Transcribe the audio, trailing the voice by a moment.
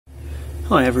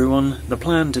Hi everyone, the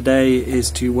plan today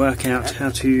is to work out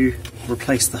how to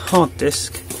replace the hard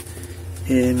disk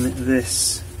in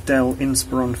this Dell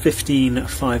Inspiron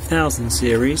 5000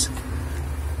 series,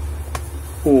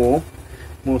 or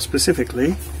more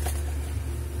specifically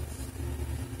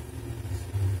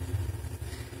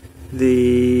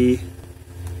the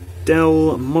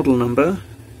Dell model number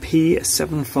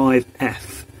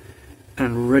P75F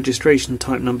and registration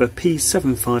type number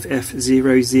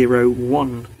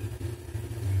P75F001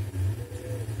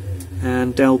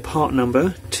 and Dell part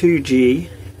number 2G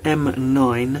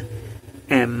M.2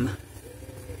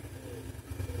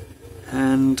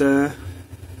 and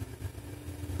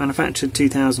manufactured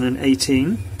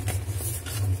 2018.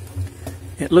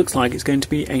 It looks like it's going to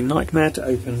be a nightmare to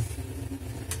open,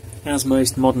 as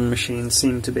most modern machines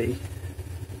seem to be.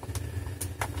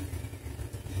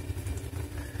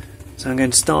 So I'm going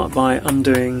to start by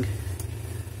undoing,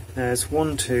 there's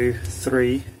 1, 2,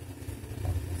 3,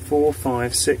 4,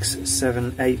 5, 6,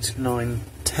 7, 8, 9,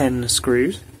 10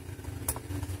 screws.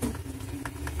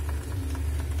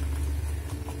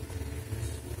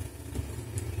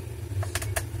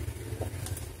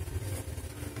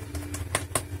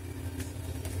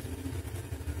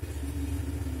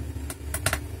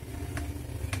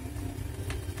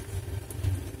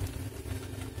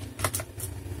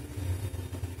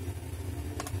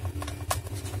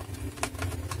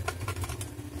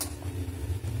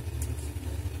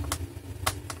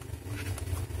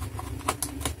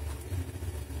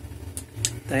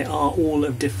 They are all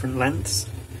of different lengths,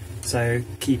 so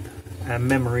keep a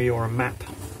memory or a map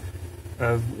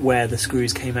of where the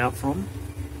screws came out from.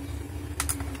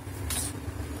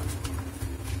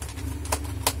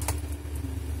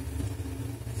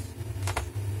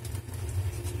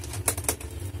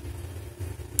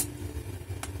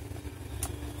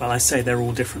 Well, I say they're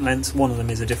all different lengths, one of them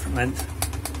is a different length.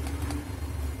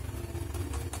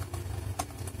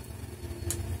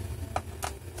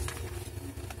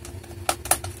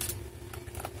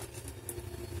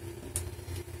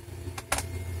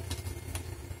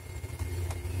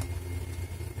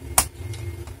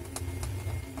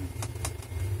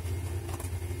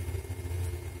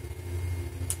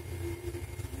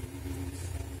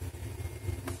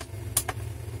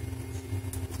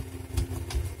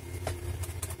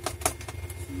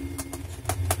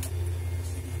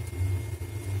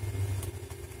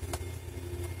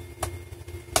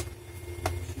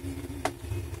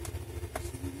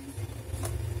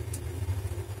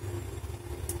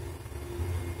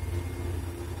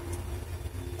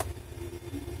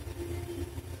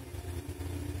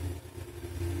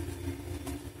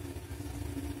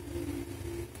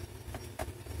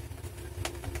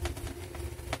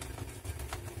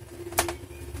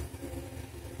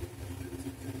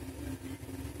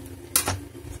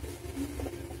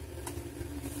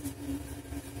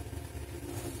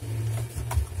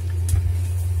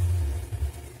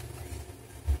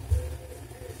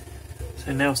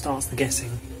 So now starts the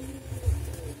guessing.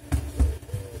 I'm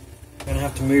going to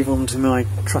have to move on to my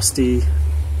trusty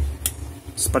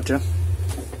spudger.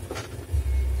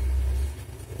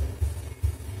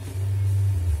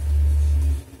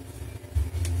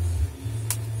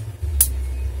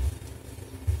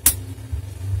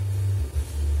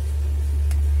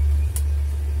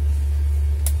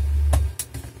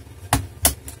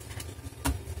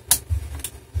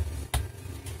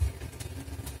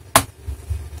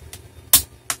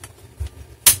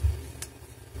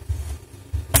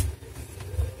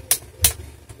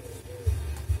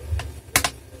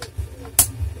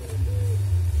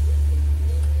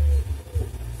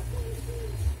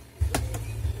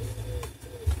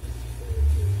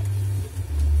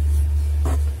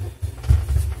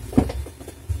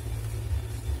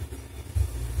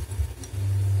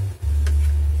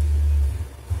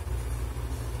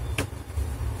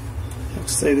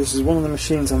 Say this is one of the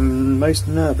machines I'm most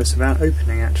nervous about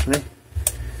opening, actually.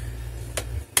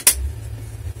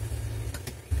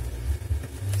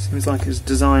 Seems like it's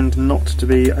designed not to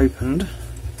be opened.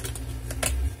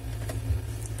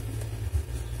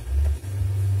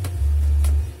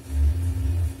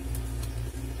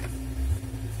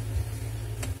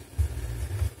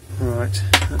 Right,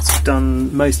 that's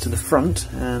done most of the front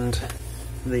and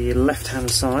the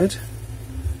left-hand side.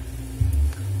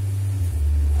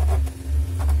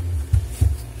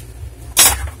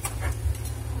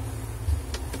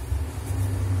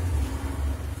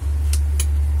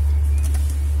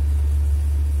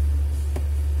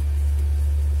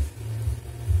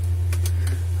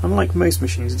 Unlike most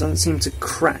machines, it doesn't seem to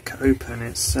crack open.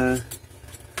 It seems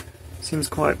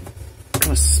quite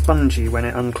kind of spongy when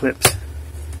it unclips.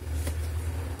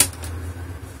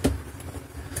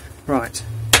 Right,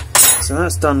 So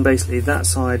that's done basically that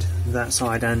side,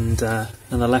 and the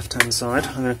left-hand side.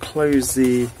 I'm going to close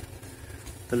the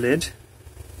lid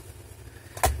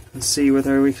and see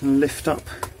whether we can lift up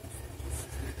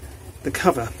the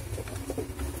cover.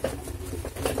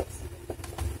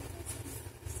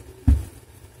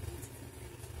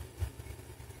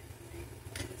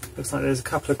 Looks like there's a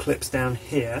couple of clips down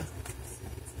here.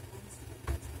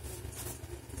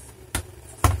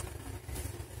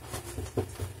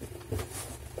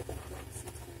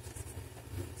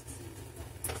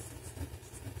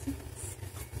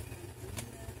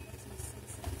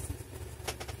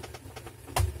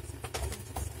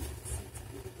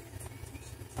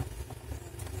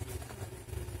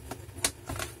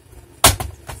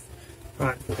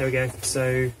 Right, there we go.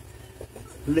 So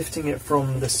lifting it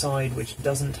from the side which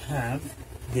doesn't have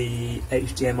the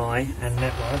HDMI and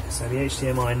network, so the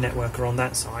HDMI and network are on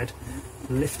that side,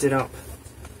 lift it up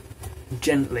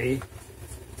gently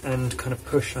and kind of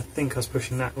push, I think I was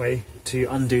pushing that way, to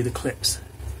undo the clips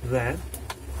there.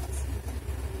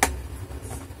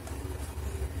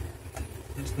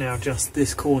 It's now just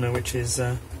this corner which is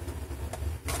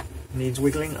needs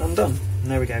wiggling undone.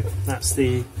 And there we go, that's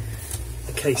the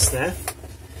case there.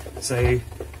 So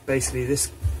basically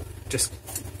this just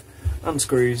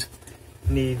unscrews,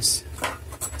 needs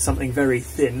something very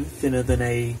thin, thinner than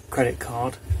a credit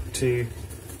card, to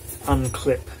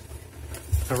unclip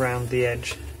around the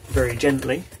edge very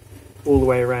gently, all the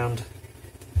way around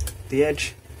the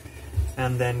edge,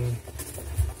 and then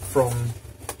from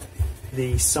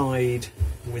the side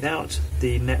without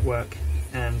the network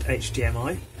and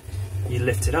HDMI, you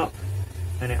lift it up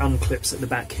and it unclips at the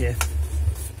back here.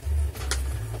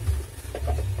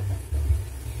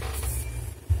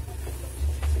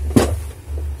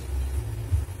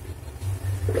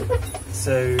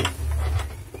 So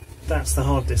that's the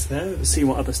hard disk there. Let's see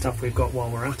what other stuff we've got while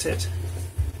we're at it.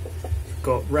 We've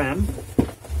got RAM.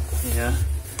 Yeah,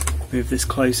 move this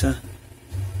closer.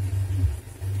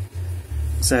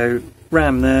 So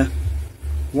RAM there,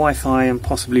 Wi-Fi and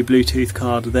possibly Bluetooth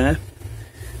card there.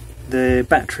 The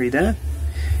battery there.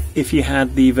 If you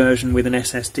had the version with an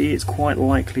SSD, it's quite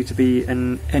likely to be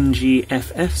an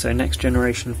NGFF, so next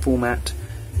generation format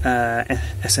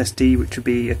SSD, which would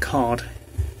be a card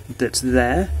that's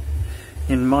there.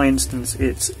 In my instance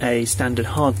it's a standard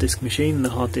hard disk machine,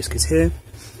 the hard disk is here.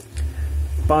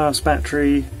 BIOS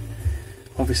battery,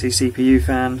 obviously CPU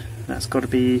fan, that's got to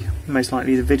be most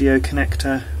likely the video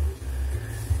connector.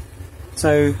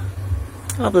 So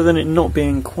other than it not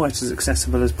being quite as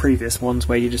accessible as previous ones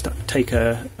where you just take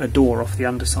a door off the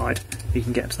underside, you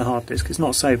can get to the hard disk, it's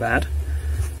not so bad.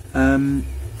 So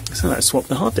let's swap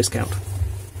the hard disk out.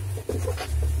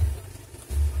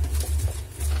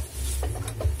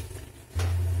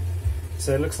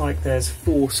 So it looks like there's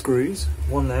 4 screws,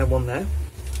 one there, one there,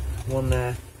 one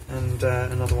there, and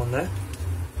another one there.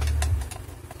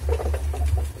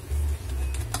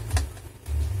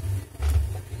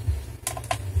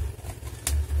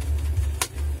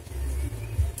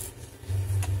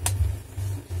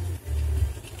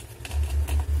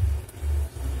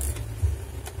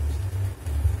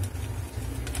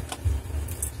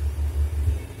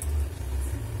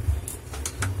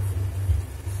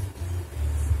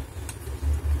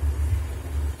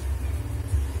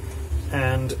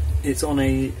 And it's on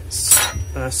a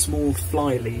small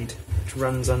fly lead which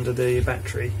runs under the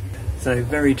battery. So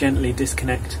very gently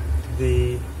disconnect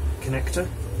the connector.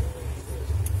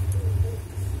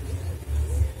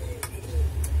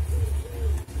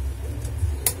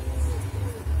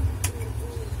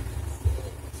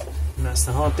 And that's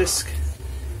the hard disk.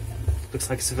 Looks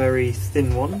like it's a very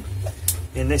thin one.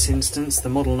 In this instance, the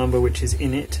model number which is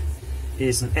in it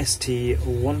is an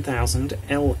ST1000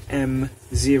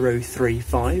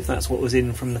 LM035, that's what was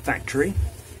in from the factory.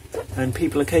 And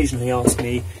people occasionally ask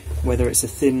me whether it's a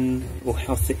thin or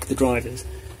how thick the drive is.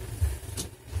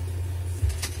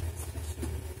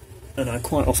 And I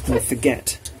quite often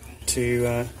forget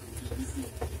to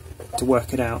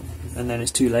work it out, and then it's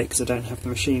too late because I don't have the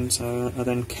machine, so I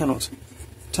then cannot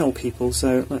tell people.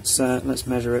 So let's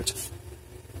measure it.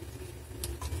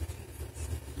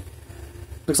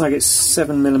 Looks like it's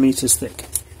 7mm thick.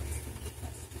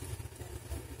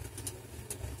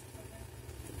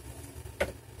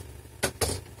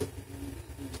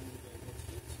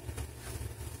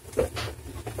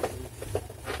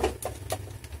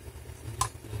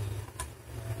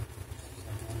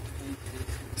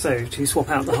 So to swap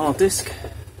out the hard disk,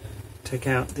 take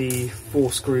out the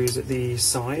 4 screws at the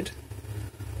side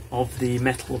of the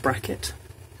metal bracket.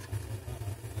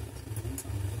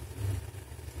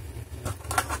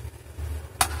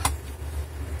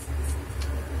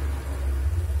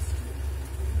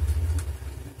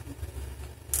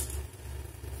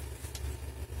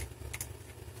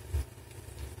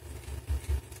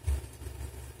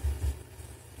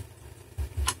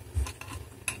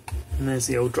 And there's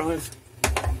the old drive.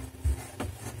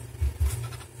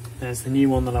 There's the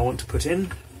new one that I want to put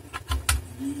in.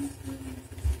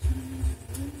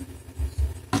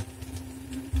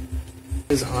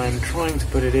 Because I'm trying to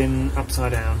put it in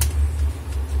upside down.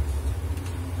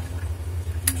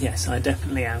 Yes, I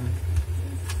definitely am.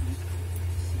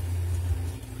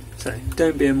 So,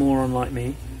 don't be a moron like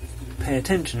me. Pay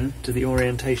attention to the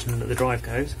orientation that the drive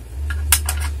goes.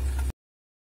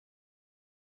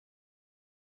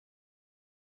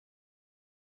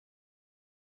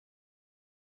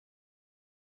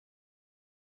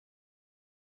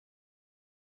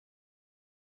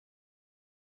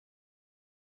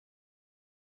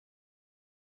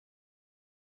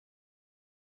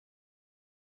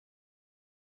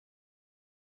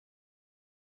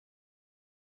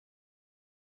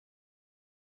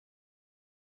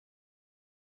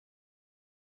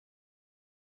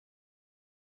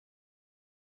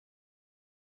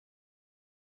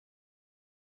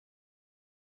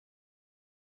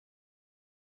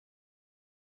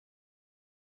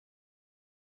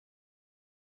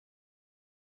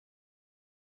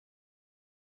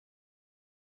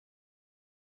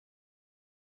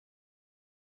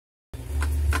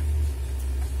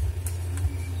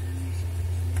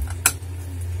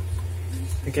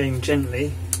 Again,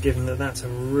 gently, given that that's a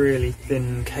really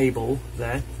thin cable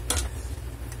there.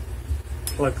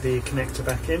 Plug the connector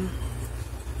back in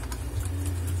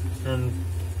and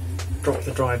drop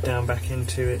the drive down back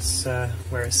into its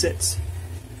where it sits.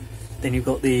 Then you've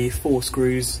got the 4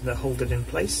 screws that hold it in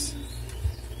place.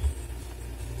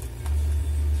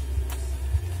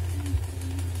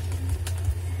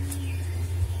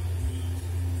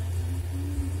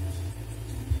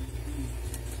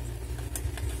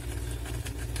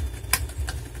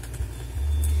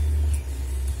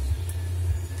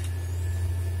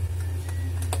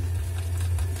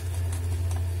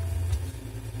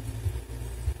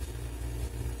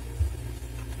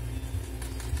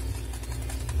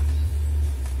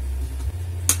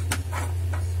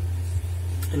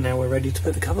 And now we're ready to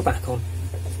put the cover back on.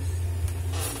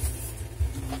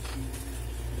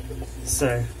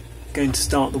 So, going to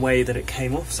start the way that it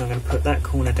came off, so I'm going to put that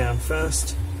corner down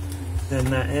first, then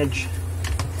that edge,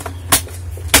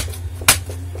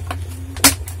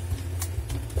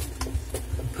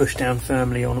 push down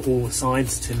firmly on all the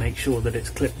sides to make sure that it's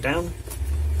clipped down.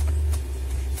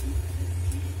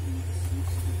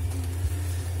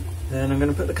 Then I'm going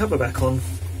to put the cover back on.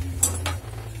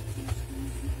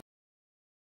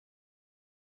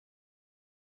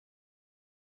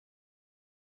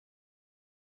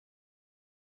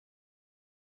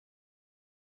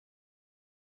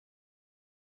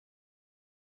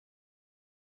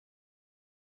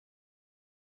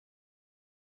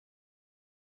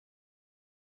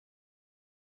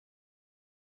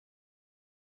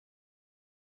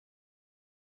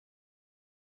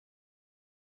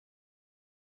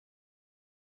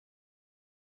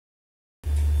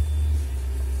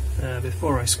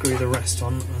 Before I screw the rest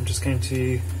on, I'm just going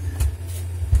to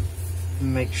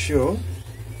make sure,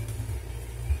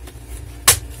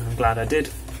 and I'm glad I did,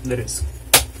 that it's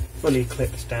fully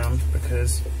clipped down,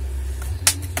 because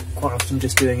quite often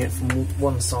just doing it from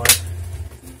one side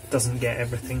doesn't get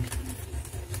everything.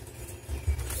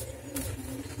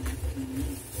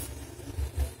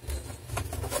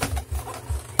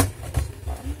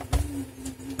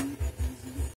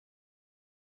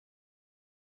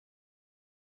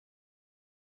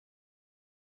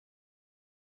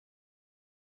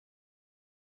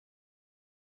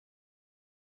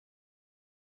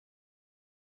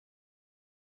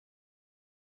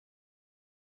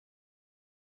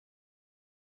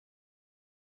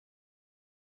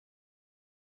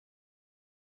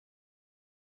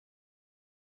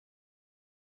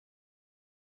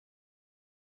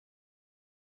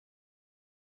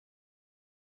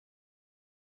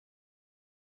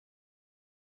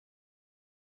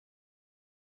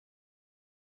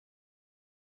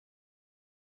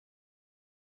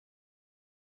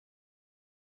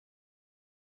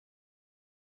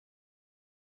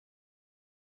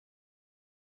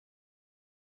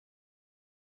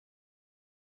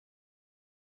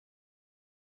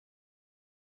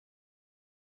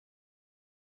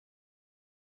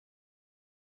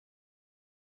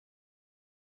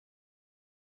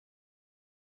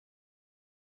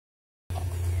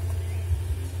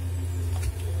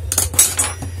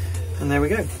 And there we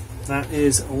go. That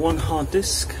is one hard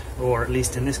disk, or at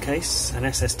least in this case an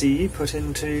SSD, put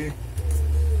into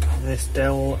this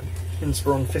Dell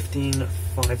Inspiron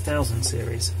 5000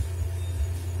 series,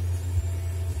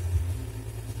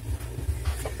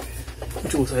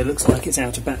 which also looks like it's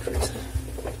out of batteries.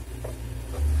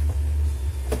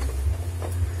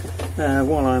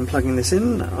 while I'm plugging this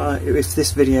in, if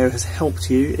this video has helped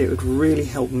you, it would really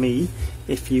help me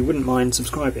if you wouldn't mind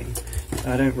subscribing.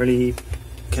 I don't really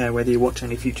care whether you watch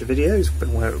any future videos, but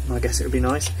well, I guess it would be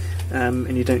nice,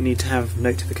 and you don't need to have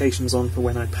notifications on for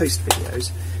when I post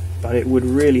videos, but it would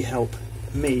really help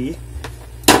me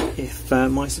if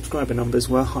my subscriber numbers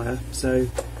were higher. So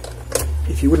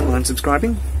if you wouldn't mind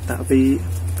subscribing, that would be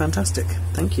fantastic.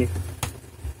 Thank you.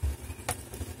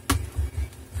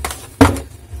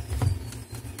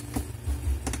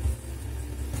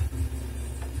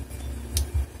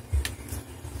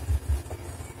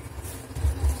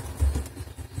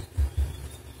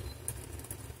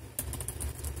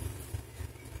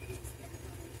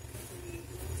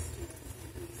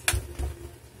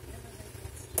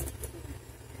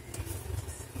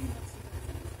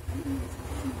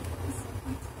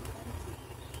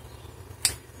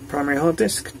 Primary hard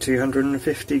disk,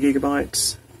 250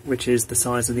 gigabytes, which is the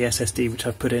size of the SSD which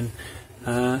I've put in.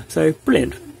 So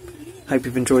brilliant. Hope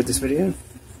you've enjoyed this video.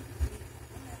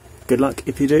 Good luck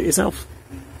if you do it yourself.